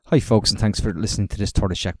Hi folks, and thanks for listening to this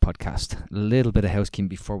Tortoise Shack podcast. A little bit of housekeeping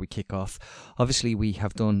before we kick off. Obviously, we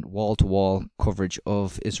have done wall-to-wall coverage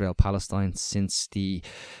of Israel-Palestine since the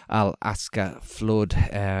Al-Aqsa flood,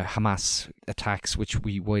 Hamas attacks, which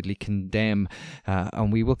we widely condemn,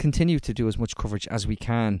 and we will continue to do as much coverage as we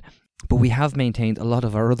can. But we have maintained a lot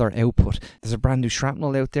of our other output. There's a brand new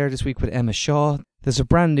Shrapnel out there this week with Emma Shaw. There's a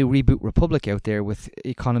brand new Reboot Republic out there with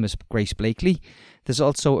economist Grace Blakely. There's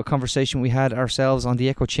also a conversation we had ourselves on the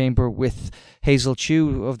Echo Chamber with Hazel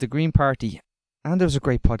Chu of the Green Party. And there's a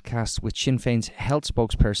great podcast with Sinn Féin's health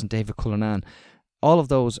spokesperson David Cullinan. All of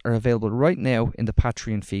those are available right now in the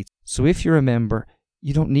Patreon feed. So if you're a member,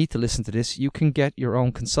 you don't need to listen to this. You can get your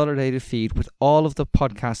own consolidated feed with all of the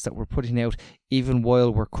podcasts that we're putting out, even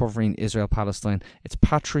while we're covering Israel-Palestine. It's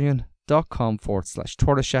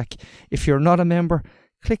patreon.com/TortoiseShack. If you're not a member,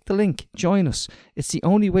 click the link, join us. It's the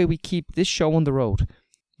only way we keep this show on the road.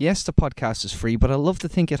 Yes, the podcast is free, but I love to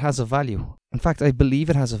think it has a value. In fact, I believe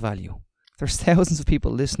it has a value. There's thousands of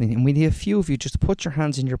people listening, and we need a few of you just to put your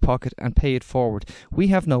hands in your pocket and pay it forward. We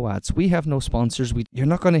have no ads. We have no sponsors. You're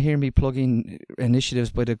not going to hear me plugging initiatives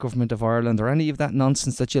by the Government of Ireland or any of that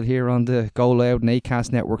nonsense that you'll hear on the Go Loud and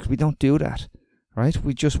Acast networks. We don't do that, right?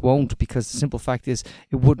 We just won't, because the simple fact is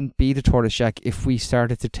it wouldn't be the Tortoise Shack if we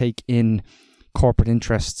started to take in corporate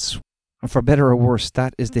interests. And for better or worse,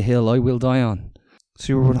 that is the hill I will die on.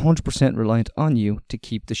 So we're 100% reliant on you to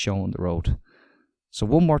keep the show on the road. So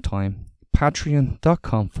one more time,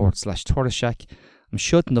 patreon.com/TortoiseShack. I'm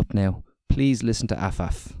shutting up now. Please listen to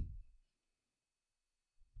Afaf.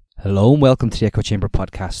 Hello and welcome to the Echo Chamber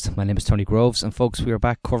podcast. My name is Tony Groves, and folks, we are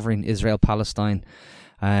back covering Israel-Palestine.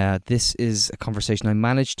 This is a conversation I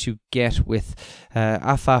managed to get with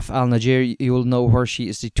Afaf Al-Najjar. You'll know her. She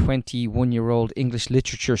is the 21-year-old English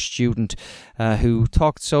literature student who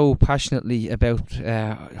talked so passionately about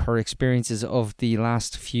her experiences of the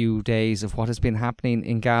last few days of what has been happening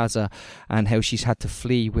in Gaza and how she's had to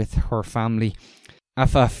flee with her family.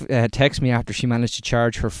 Afaf texted me after she managed to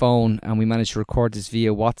charge her phone, and we managed to record this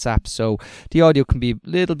via WhatsApp, so the audio can be a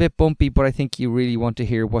little bit bumpy, but I think you really want to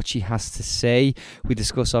hear what she has to say. We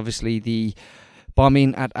discuss obviously the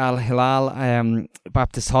bombing at Al Hilal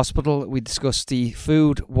Baptist Hospital. We discuss the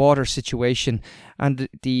food, water situation and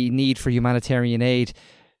the need for humanitarian aid.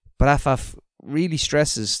 But Afaf really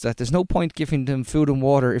stresses that there's no point giving them food and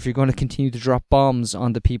water if you're going to continue to drop bombs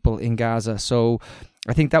on the people in Gaza. So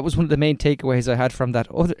I think that was one of the main takeaways I had from that.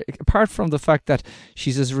 Apart from the fact that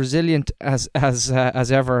she's as resilient as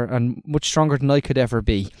ever and much stronger than I could ever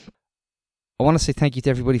be. I want to say thank you to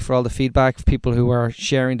everybody for all the feedback, people who are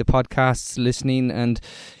sharing the podcasts, listening and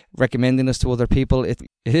recommending us to other people. It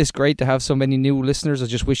is great to have so many new listeners. I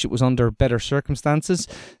just wish it was under better circumstances.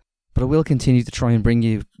 But I will continue to try and bring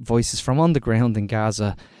you voices from on the ground in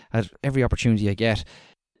Gaza at every opportunity I get.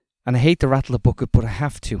 And I hate to rattle the bucket, but I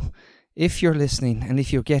have to. If you're listening and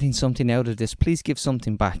if you're getting something out of this, please give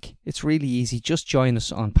something back. It's really easy. Just join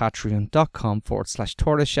us on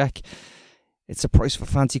patreon.com/TortoiseShack. It's the price of a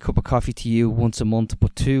fancy cup of coffee to you once a month,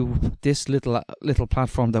 but to this little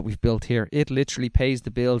platform that we've built here, it literally pays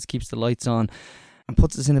the bills, keeps the lights on, and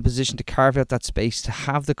puts us in a position to carve out that space to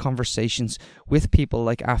have the conversations with people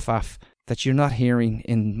like Afaf that you're not hearing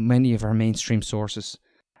in many of our mainstream sources.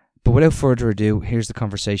 But without further ado, here's the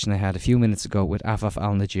conversation I had a few minutes ago with Afaf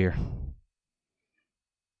Al-Najjar.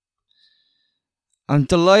 I'm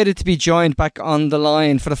delighted to be joined back on the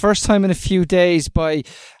line for the first time in a few days by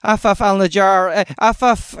Afaf Al-Najjar.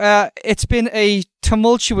 Afaf, it's been a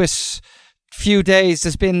tumultuous few days.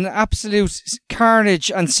 There's been absolute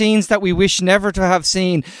carnage and scenes that we wish never to have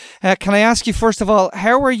seen. Can I ask you, first of all,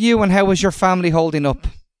 how are you and how is your family holding up?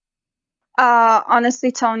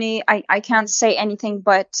 Honestly, Tony, I can't say anything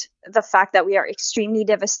but the fact that we are extremely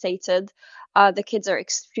devastated. The kids are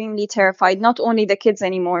extremely terrified. Not only the kids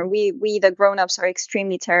anymore, we the grown-ups are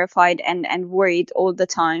extremely terrified and worried all the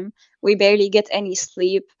time. We barely get any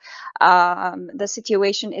sleep. The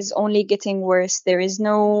situation is only getting worse. There is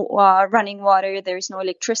no running water. There is no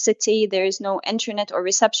electricity. There is no internet or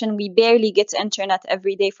reception. We barely get internet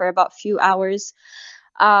every day for about a few hours.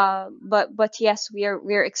 But yes, we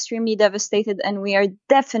are extremely devastated, and we are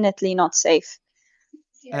definitely not safe.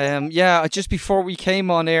 Just before we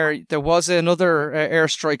came on air, there was another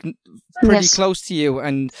airstrike pretty close to you,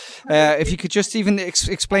 and if you could just even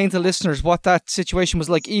explain to listeners what that situation was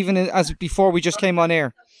like, even as before we just came on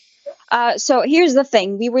air. So here's the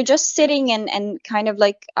thing. We were just sitting and kind of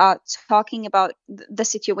like talking about the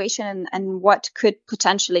situation and what could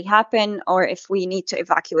potentially happen, or if we need to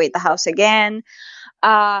evacuate the house again.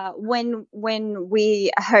 When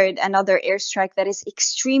we heard another airstrike that is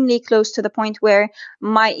extremely close to the point where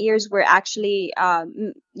my ears were actually,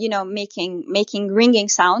 making ringing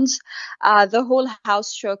sounds. The whole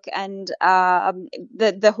house shook, and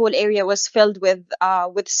the whole area was filled with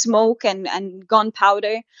smoke and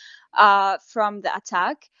gunpowder from the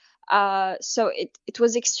attack. So it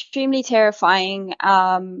was extremely terrifying.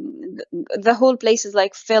 The whole place is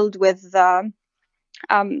like filled with the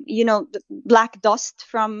black dust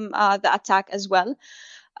from the attack as well.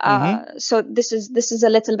 So this is a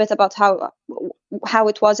little bit about how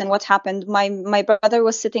it was and what happened. My brother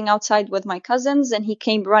was sitting outside with my cousins, and he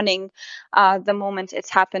came running the moment it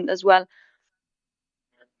happened as well.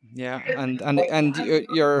 Yeah, and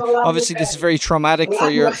you're obviously, this is very traumatic for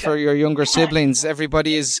your younger siblings.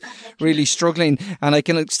 Everybody is really struggling, and I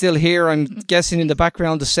can still hear, I'm guessing in the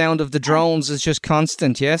background, the sound of the drones is just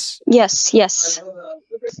constant. Yes. Yes.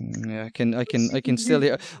 Yeah, I can still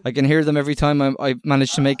hear. I can hear them every time I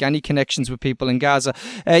manage to make any connections with people in Gaza.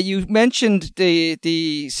 You mentioned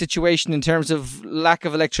the situation in terms of lack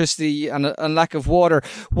of electricity and lack of water.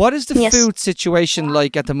 What is the Yes. food situation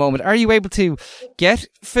like at the moment? Are you able to get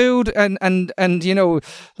food and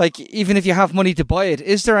like, even if you have money to buy it,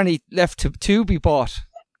 is there any left to be bought?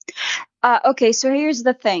 Okay, so here's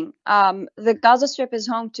the thing. The Gaza Strip is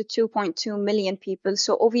home to 2.2 million people.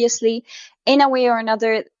 So obviously, in a way or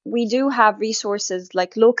another, we do have resources,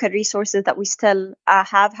 like local resources that we still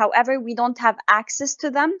have. However, we don't have access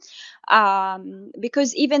to them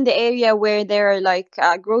because even the area where there are like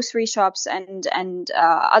grocery shops and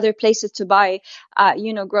other places to buy,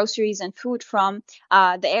 groceries and food from,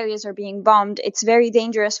 the areas are being bombed. It's very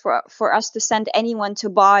dangerous for us to send anyone to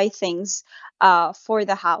buy things for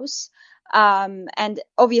the house. And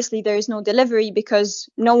obviously there is no delivery because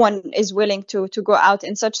no one is willing to go out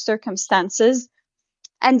in such circumstances.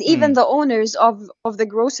 And even the owners of the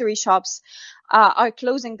grocery shops are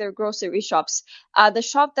closing their grocery shops. The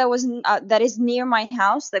shop that is near my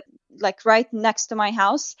house, that like right next to my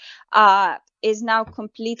house, is now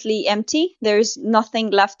completely empty. There's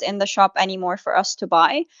nothing left in the shop anymore for us to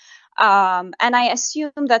buy. And I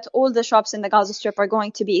assume that all the shops in the Gaza Strip are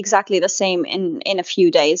going to be exactly the same in a few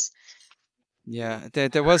days. Yeah,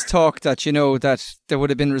 there was talk that that there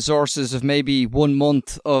would have been resources of maybe 1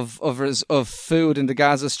 month of food in the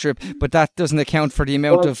Gaza Strip, but that doesn't account for the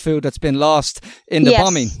amount of food that's been lost in the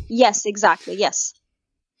bombing. Yes, exactly. Yes.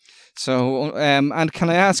 So, and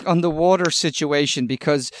can I ask on the water situation,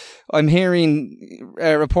 because I'm hearing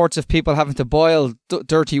reports of people having to boil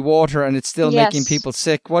dirty water, and it's still making people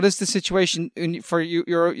sick. What is the situation for you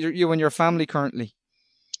and your family currently?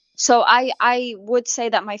 So I would say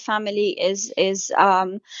that my family is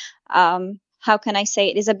how can I say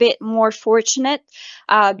it, is a bit more fortunate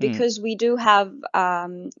because we do have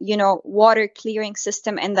water clearing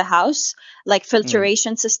system in the house, like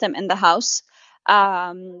filtration system in the house.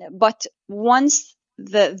 But once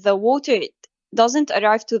the water doesn't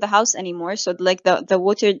arrive to the house anymore, so like the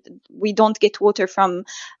water, we don't get water from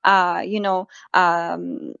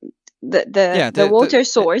the water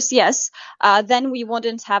source, yes, then we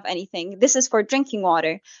wouldn't have anything. This is for drinking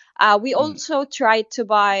water. We also tried to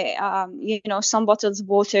buy some bottles of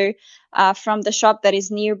water from the shop that is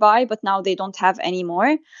nearby, but now they don't have any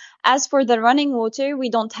more. As for the running water, we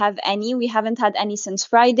don't have any. We haven't had any since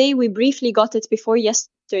Friday. We briefly got it before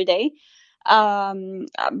yesterday,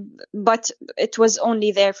 but it was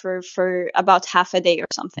only there for about half a day or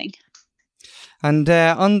something. And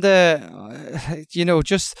on the,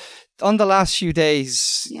 just on the last few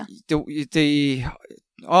days, the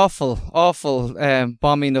awful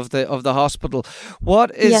bombing of the hospital.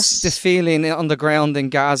 What is the feeling on the ground in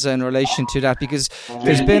Gaza in relation to that? Because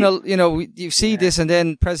there's been you see this, and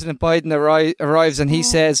then President Biden arrives and he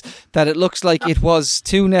says that it looks like it was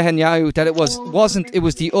to Netanyahu, that it wasn't, it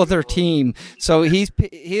was the other team. So he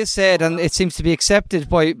has said, and it seems to be accepted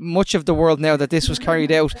by much of the world now, that this was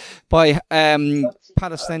carried out by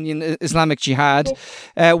Palestinian Islamic Jihad.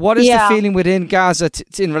 What is the feeling within Gaza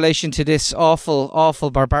in relation to this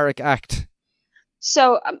awful barbaric act?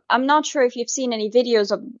 So I'm not sure if you've seen any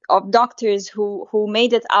videos of doctors who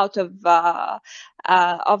made it out of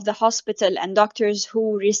the hospital, and doctors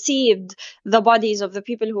who received the bodies of the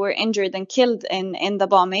people who were injured and killed in the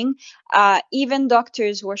bombing. Even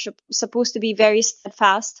doctors who were supposed to be very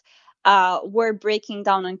steadfast were breaking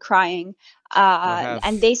down and crying.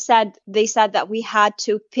 And they said that we had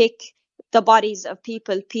to pick the bodies of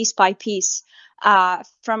people piece by piece.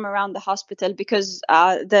 from around the hospital, because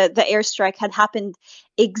the airstrike had happened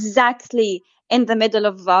exactly in the middle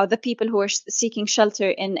of the people who were seeking shelter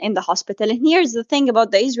in the hospital. And here's the thing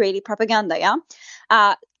about the Israeli propaganda,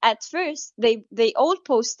 yeah. At first, they all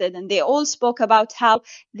posted and they all spoke about how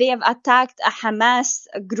they have attacked a Hamas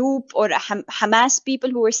group or Hamas people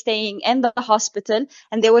who were staying in the hospital,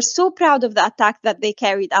 and they were so proud of the attack that they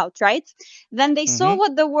carried out, right? Then they saw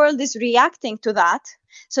what the world is reacting to that,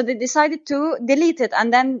 so they decided to delete it.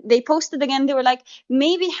 And then they posted again. They were like,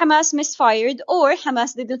 maybe Hamas misfired, or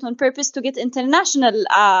Hamas did it on purpose to get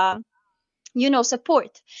international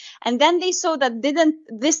support. And then they saw that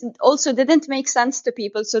this also didn't make sense to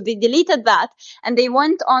people, so they deleted that. And they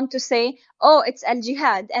went on to say, oh, it's al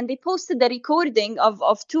jihad. And they posted the recording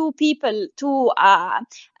of two people, two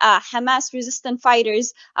Hamas resistant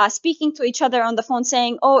fighters, speaking to each other on the phone,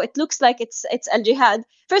 saying, oh, it looks like it's al jihad.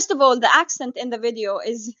 First of all, the accent in the video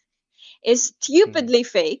is stupidly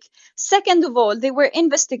fake. Second of all, they were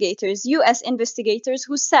investigators, US investigators,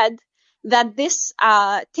 who said that this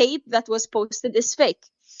tape that was posted is fake.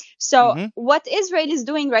 So what Israel is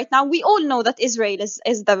doing right now, we all know that Israel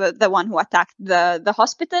is the one who attacked the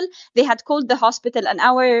hospital. They had called the hospital an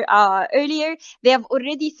hour earlier. They have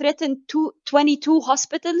already threatened 22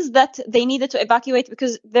 hospitals that they needed to evacuate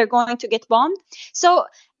because they're going to get bombed. So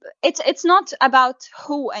it's not about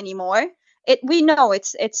who anymore. We know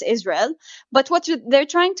it's Israel. But what they're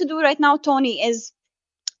trying to do right now, Tony, is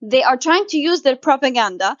they are trying to use their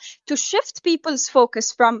propaganda to shift people's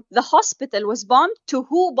focus from the hospital was bombed to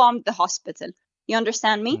who bombed the hospital. You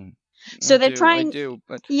understand me? So they're trying. I do,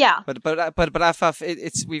 but yeah, but Afaf,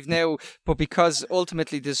 it's we've now, but because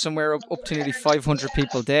ultimately there's somewhere up to nearly 500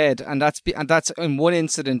 people dead, and that's in one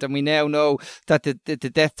incident, and we now know that the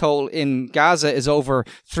death toll in Gaza is over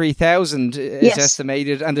 3,000 is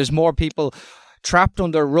estimated, and there's more people trapped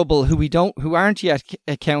under rubble who aren't yet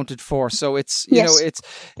accounted for. So it's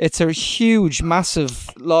it's a huge, massive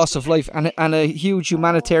loss of life and a huge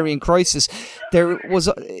humanitarian crisis. There was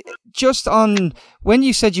just on when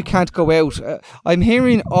you said you can't go out, I'm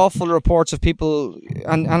hearing awful reports of people,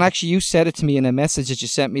 and actually you said it to me in a message that you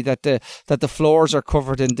sent me, that the floors are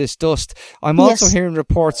covered in this dust. I'm also hearing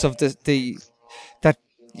reports of the that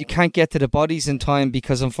you can't get to the bodies in time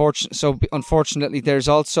because unfortunately there's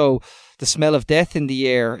also the smell of death in the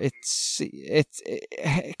air.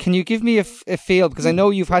 Can you give me a feel, because I know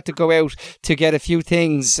you've had to go out to get a few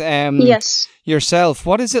things yourself.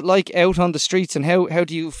 What is it like out on the streets, and how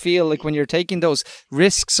do you feel like when you're taking those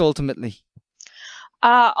risks ultimately?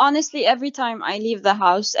 Honestly, every time I leave the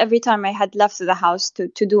house, every time I had left the house to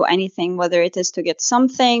do anything, whether it is to get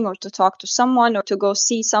something or to talk to someone or to go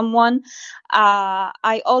see someone,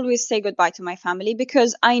 I always say goodbye to my family,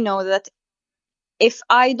 because I know that if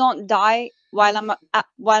I don't die while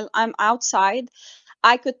I'm outside,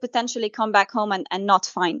 I could potentially come back home and not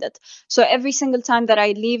find it. So every single time that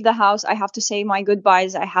I leave the house, I have to say my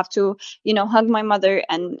goodbyes. I have to, hug my mother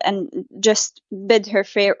and just bid her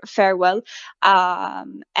farewell.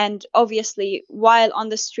 And obviously, while on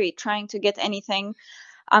the street trying to get anything,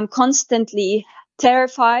 I'm constantly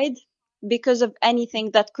terrified because of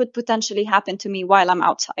anything that could potentially happen to me while I'm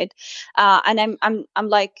outside. And I'm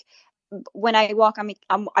like, when I walk,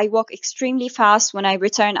 I walk extremely fast. When I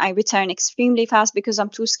return extremely fast, because I'm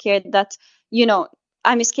too scared that,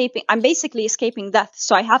 I'm basically escaping death.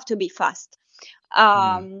 So I have to be fast.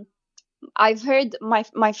 I've heard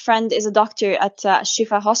my friend is a doctor at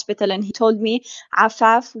Shifa Hospital, and he told me,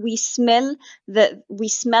 Afaf, we smell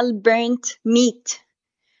burnt meat.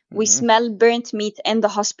 We smell burnt meat in the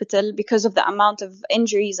hospital because of the amount of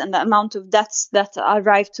injuries and the amount of deaths that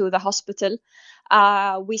arrive to the hospital.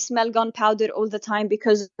 We smell gunpowder all the time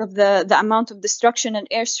because of the amount of destruction and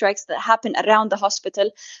airstrikes that happen around the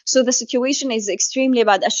hospital. So the situation is extremely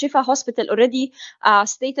bad. Al-Shifa Hospital already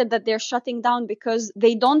stated that they're shutting down because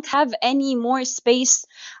they don't have any more space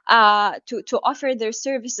to offer their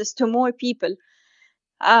services to more people.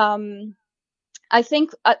 I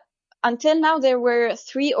think until now there were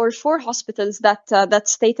 3 or 4 hospitals that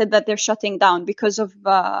stated that they're shutting down because of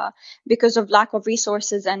lack of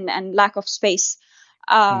resources and lack of space.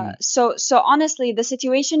 So honestly, the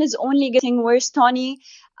situation is only getting worse, Tony,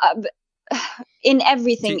 in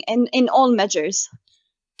everything, in all measures.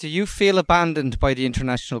 Do you feel abandoned by the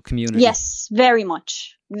international community? Yes, very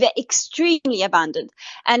much. Extremely abandoned.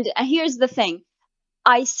 And here's the thing.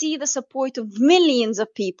 I see the support of millions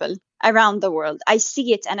of people around the world. I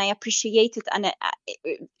see it and I appreciate it, and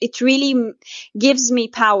it really gives me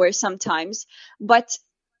power sometimes. But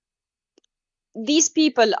these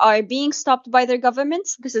people are being stopped by their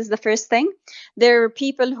governments. This is the first thing. There are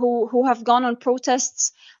people who have gone on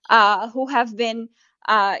protests, who have been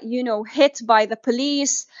hit by the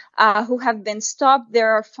police, who have been stopped.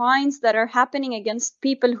 There are fines that are happening against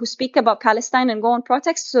people who speak about Palestine and go on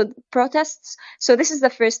protests. So this is the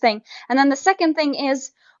first thing. And then the second thing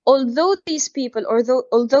is, although these people,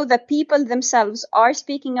 although the people themselves are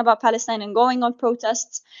speaking about Palestine and going on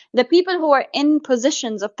protests, the people who are in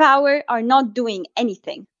positions of power are not doing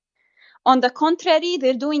anything. On the contrary,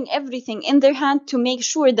 they're doing everything in their hand to make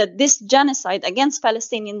sure that this genocide against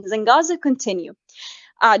Palestinians in Gaza continue.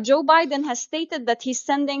 Joe Biden has stated that he's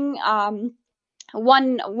sending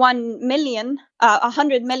 100 million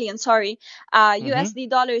USD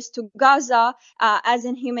dollars to Gaza as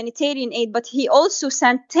in humanitarian aid, but he also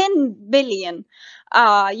sent 10 billion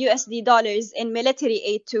USD dollars in military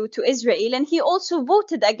aid to Israel, and he also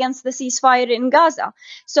voted against the ceasefire in Gaza.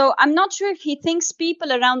 So I'm not sure if he thinks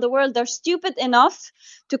people around the world are stupid enough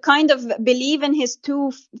to kind of believe in his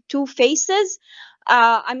two faces.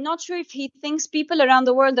 I'm not sure if he thinks people around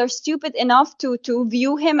the world are stupid enough to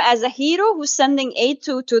view him as a hero who's sending aid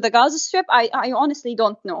to the Gaza Strip. I honestly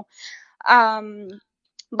don't know.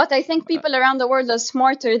 But I think people around the world are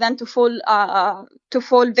smarter than to fall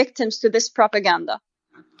victims to this propaganda.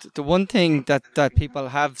 The one thing that people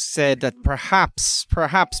have said that perhaps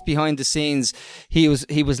behind the scenes he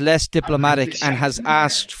was less diplomatic and has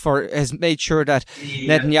made sure that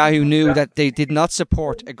Netanyahu knew that they did not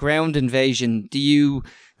support a ground invasion. Do you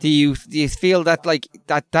feel that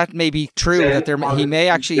that may be true, that there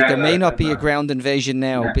may not be a ground invasion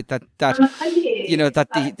now, but that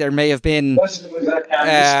there may have been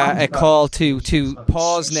a call to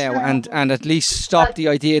pause now and at least stop the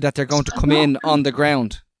idea that they're going to come in on the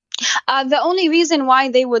ground? The only reason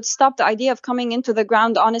why they would stop the idea of coming into the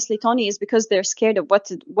ground, honestly, Tony, is because they're scared of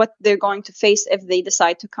what they're going to face if they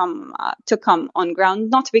decide to come on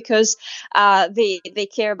ground. Not because they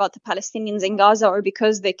care about the Palestinians in Gaza or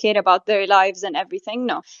because they care about their lives and everything.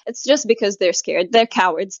 No, it's just because they're scared. They're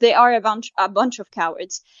cowards. They are a bunch of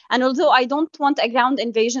cowards. And although I don't want a ground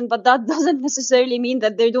invasion, but that doesn't necessarily mean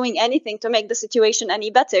that they're doing anything to make the situation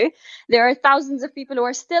any better. There are thousands of people who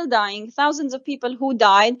are still dying, thousands of people who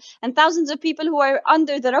died, and thousands of people who are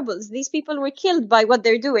under the rubble. These people were killed by what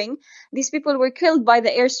they're doing. These people were killed by the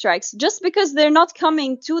airstrikes. Just because they're not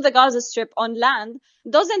coming to the Gaza Strip on land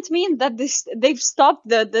doesn't mean that they've stopped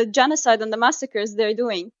the genocide and the massacres they're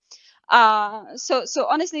doing. So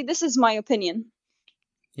honestly, this is my opinion.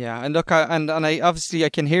 Yeah, and look, I obviously I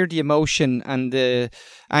can hear the emotion and the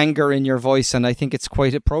anger in your voice, and I think it's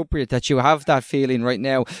quite appropriate that you have that feeling right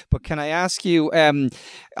now. But can I ask you, in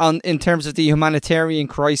terms of the humanitarian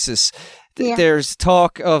crisis? Yeah. There's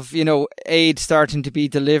talk of aid starting to be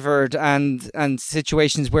delivered and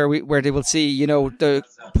situations where they will see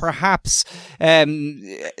perhaps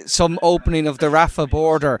some opening of the Rafah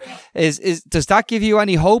border. Does that give you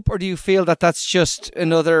any hope, or do you feel that that's just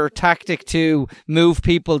another tactic to move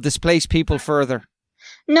people, displace people further?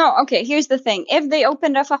 No, okay, here's the thing. If they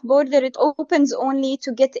open Rafah border, it opens only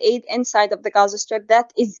to get aid inside of the Gaza Strip.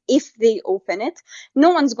 That is if they open it.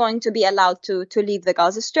 No one's going to be allowed to leave the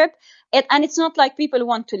Gaza Strip. And it's not like people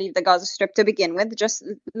want to leave the Gaza Strip to begin with. Just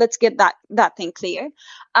let's get that thing clear.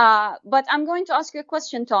 But I'm going to ask you a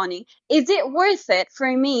question, Tony. Is it worth it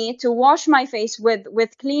for me to wash my face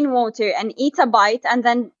with clean water and eat a bite and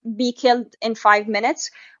then be killed in 5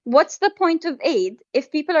 minutes? What's the point of aid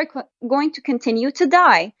if people are going to continue to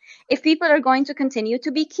die? If people are going to continue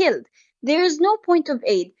to be killed? There is no point of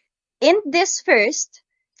aid. End this first,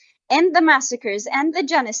 end the massacres and the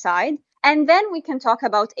genocide, and then we can talk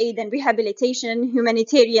about aid and rehabilitation,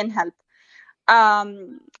 humanitarian help.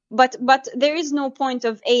 But there is no point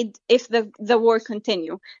of aid if the war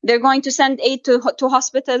continue. They're going to send aid to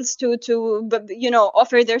hospitals to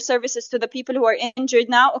offer their services to the people who are injured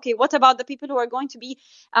now. Okay, what about the people who are going to be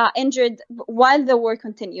injured while the war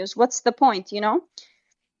continues? What's the point, Yeah.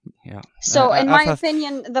 So in my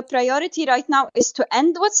opinion, the priority right now is to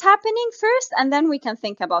end what's happening first, and then we can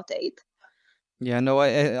think about aid. Yeah, no,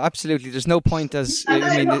 absolutely. There's no point it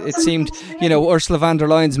seemed, Ursula von der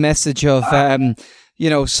Leyen's message of,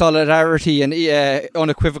 solidarity and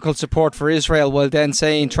unequivocal support for Israel, while then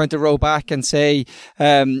trying to row back and say,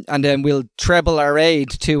 and then we'll treble our aid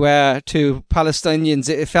to Palestinians.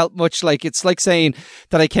 It felt much like, it's like saying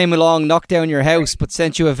that I came along, knocked down your house, but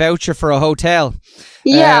sent you a voucher for a hotel.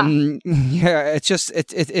 Yeah. It's just,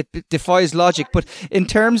 it defies logic. But in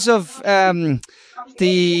terms of when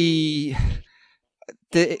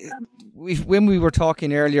we were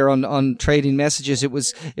talking earlier on trading messages, it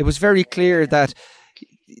was very clear that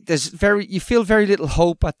you feel very little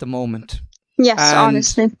hope at the moment. Yes, And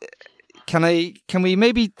honestly. can we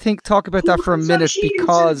maybe talk about that for a minute,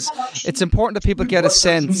 because it's important that people get a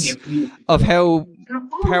sense of how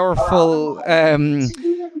powerful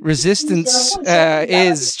resistance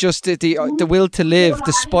is, just the will to live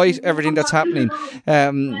despite everything that's happening.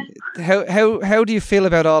 How do you feel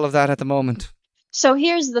about all of that at the moment? So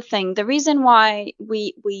here's the thing. The reason why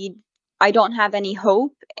I don't have any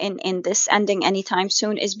hope in this ending anytime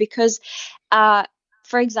soon is because, uh,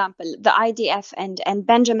 for example, the IDF and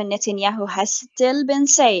Benjamin Netanyahu has still been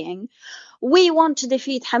saying, we want to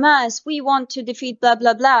defeat Hamas, we want to defeat blah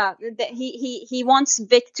blah blah. He wants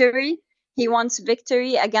victory. He wants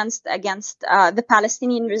victory against the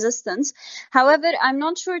Palestinian resistance. However, I'm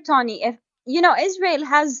not sure, Tony, if Israel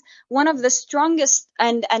has one of the strongest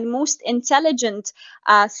and most intelligent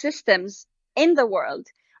systems in the world,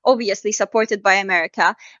 obviously supported by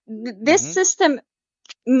America. This system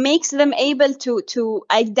makes them able to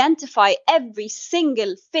identify every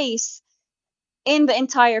single face in the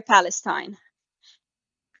entire Palestine.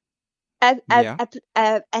 Yeah.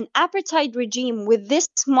 An apartheid regime with this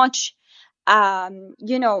much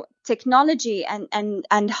technology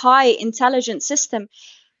and high intelligence system,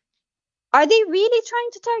 are they really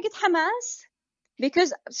trying to target Hamas?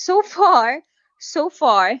 Because so far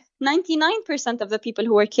 99% of the people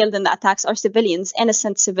who were killed in the attacks are civilians,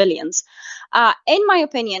 innocent civilians. In my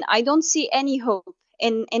opinion, I don't see any hope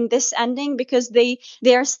in this ending, because they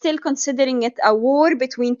are still considering it a war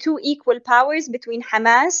between two equal powers, between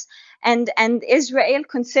Hamas and Israel.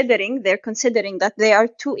 They're considering that they are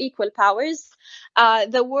two equal powers.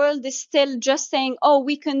 The world is still just saying, oh,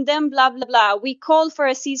 we condemn blah blah blah, we call for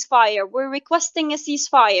a ceasefire, we're requesting a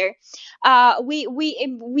ceasefire,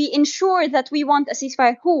 we ensure that we want a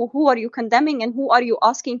ceasefire. Who are you condemning, and who are you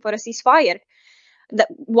asking for a ceasefire?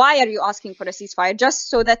 Why are you asking for a ceasefire? Just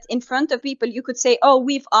so that in front of people you could say, oh,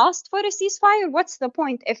 we've asked for a ceasefire? What's the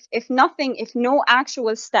point if no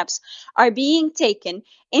actual steps are being taken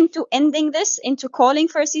into ending this, into calling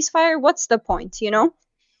for a ceasefire? What's the point,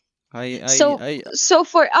 so I so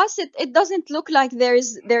for us, it doesn't look like there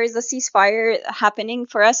is a ceasefire happening.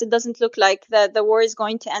 For us, it doesn't look like the war is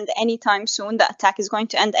going to end anytime soon, the attack is going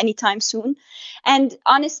to end anytime soon. And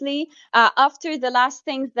honestly, after the last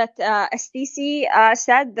things that Stisi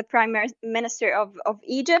said, the prime minister of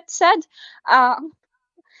Egypt said,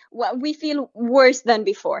 well, we feel worse than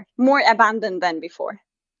before, more abandoned than before.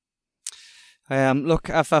 Look,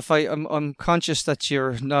 Afaf, I'm conscious that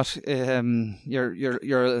you're not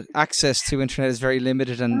your access to internet is very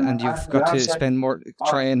limited, and you've got to spend more,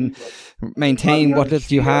 try and maintain what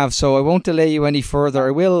little you have. So I won't delay you any further.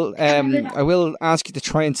 I will ask you to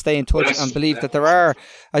try and stay in touch, and believe that there are,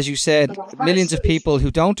 as you said, millions of people who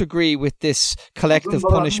don't agree with this collective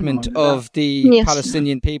punishment of the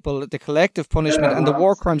Palestinian people, the collective punishment and the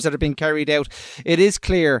war crimes that are being carried out. It is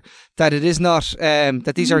clear that it is not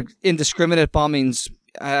that these are indiscriminate bombings,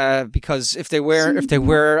 because if it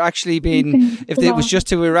was just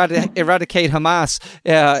to eradicate Hamas,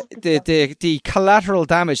 the collateral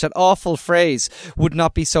damage, that awful phrase, would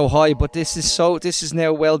not be so high. But this is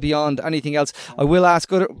now well beyond anything else. I will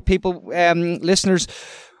ask other people, listeners,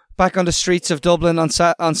 back on the streets of Dublin on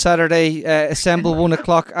Saturday, assemble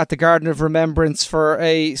 1:00 at the Garden of Remembrance for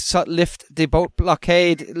a lift the boat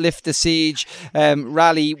blockade, lift the siege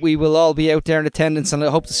rally. We will all be out there in attendance, and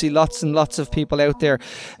I hope to see lots and lots of people out there.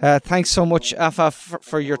 Thanks so much, Afaf,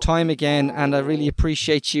 for your time again, and I really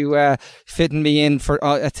appreciate you fitting me in for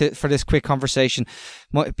this quick conversation.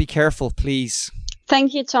 Be careful, please.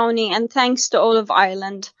 Thank you, Tony, and thanks to all of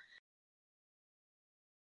Ireland.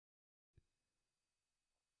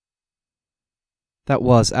 That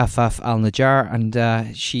was Afaf Al-Najjar,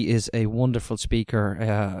 and she is a wonderful speaker.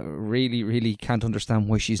 Really, really can't understand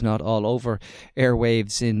why she's not all over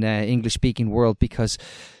airwaves in English-speaking world, because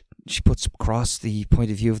she puts across the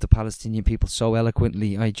point of view of the Palestinian people so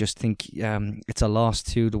eloquently. I just think it's a loss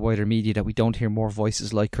to the wider media that we don't hear more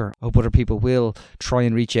voices like her. I hope other people will try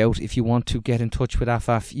and reach out. If you want to get in touch with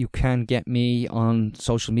Afaf, you can get me on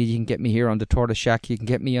social media. You can get me here on the Tortoise Shack. You can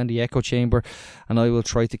get me on the Echo Chamber, and I will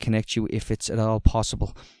try to connect you if it's at all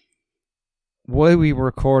possible. While we were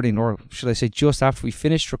recording, or should I say just after we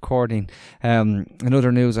finished recording, in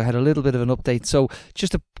other news, I had a little bit of an update. So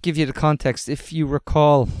just to give you the context, if you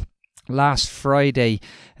recall, last Friday,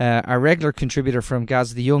 our regular contributor from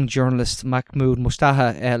Gaza, the young journalist Mahmoud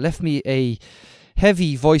Mustafa, left me a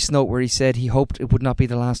heavy voice note where he said he hoped it would not be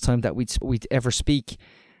the last time that we'd ever speak.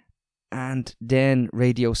 And then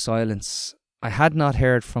radio silence. I had not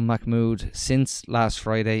heard from Mahmoud since last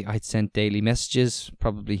Friday. I'd sent daily messages,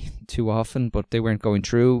 probably too often, but they weren't going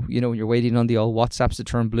through. You know, you're waiting on the old WhatsApps to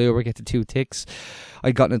turn blue or get to 2 ticks.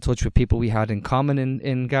 I'd gotten in touch with people we had in common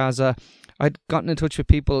in Gaza. I'd gotten in touch with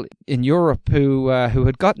people in Europe who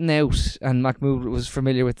had gotten out, and Mahmoud was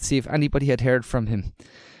familiar with, to see if anybody had heard from him.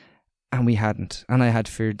 And we hadn't, and I had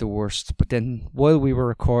feared the worst. But then while we were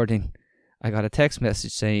recording, I got a text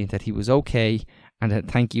message saying that he was okay and that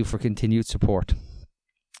thank you for continued support.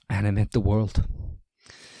 And it meant the world.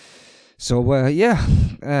 So,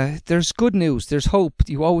 there's good news. There's hope.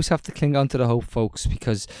 You always have to cling on to the hope, folks,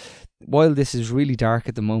 because while this is really dark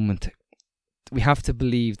at the moment, we have to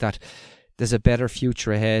believe that there's a better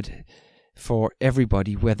future ahead for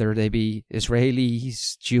everybody, whether they be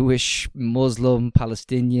Israelis, Jewish, Muslim,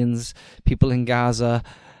 Palestinians, people in Gaza.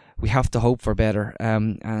 We have to hope for better.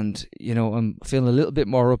 And you know, I'm feeling a little bit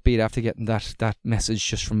more upbeat after getting that message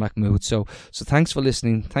just from Mahmoud. So thanks for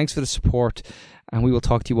listening. Thanks for the support. And we will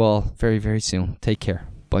talk to you all very, very soon. Take care.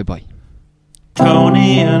 Bye-bye.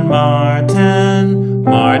 Tony and Martin,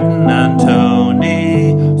 Martin and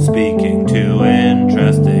Tony, speaking to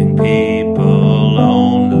interesting people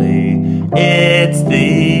only. It's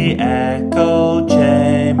the Echo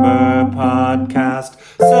Chamber podcast.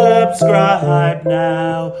 Subscribe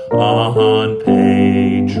now on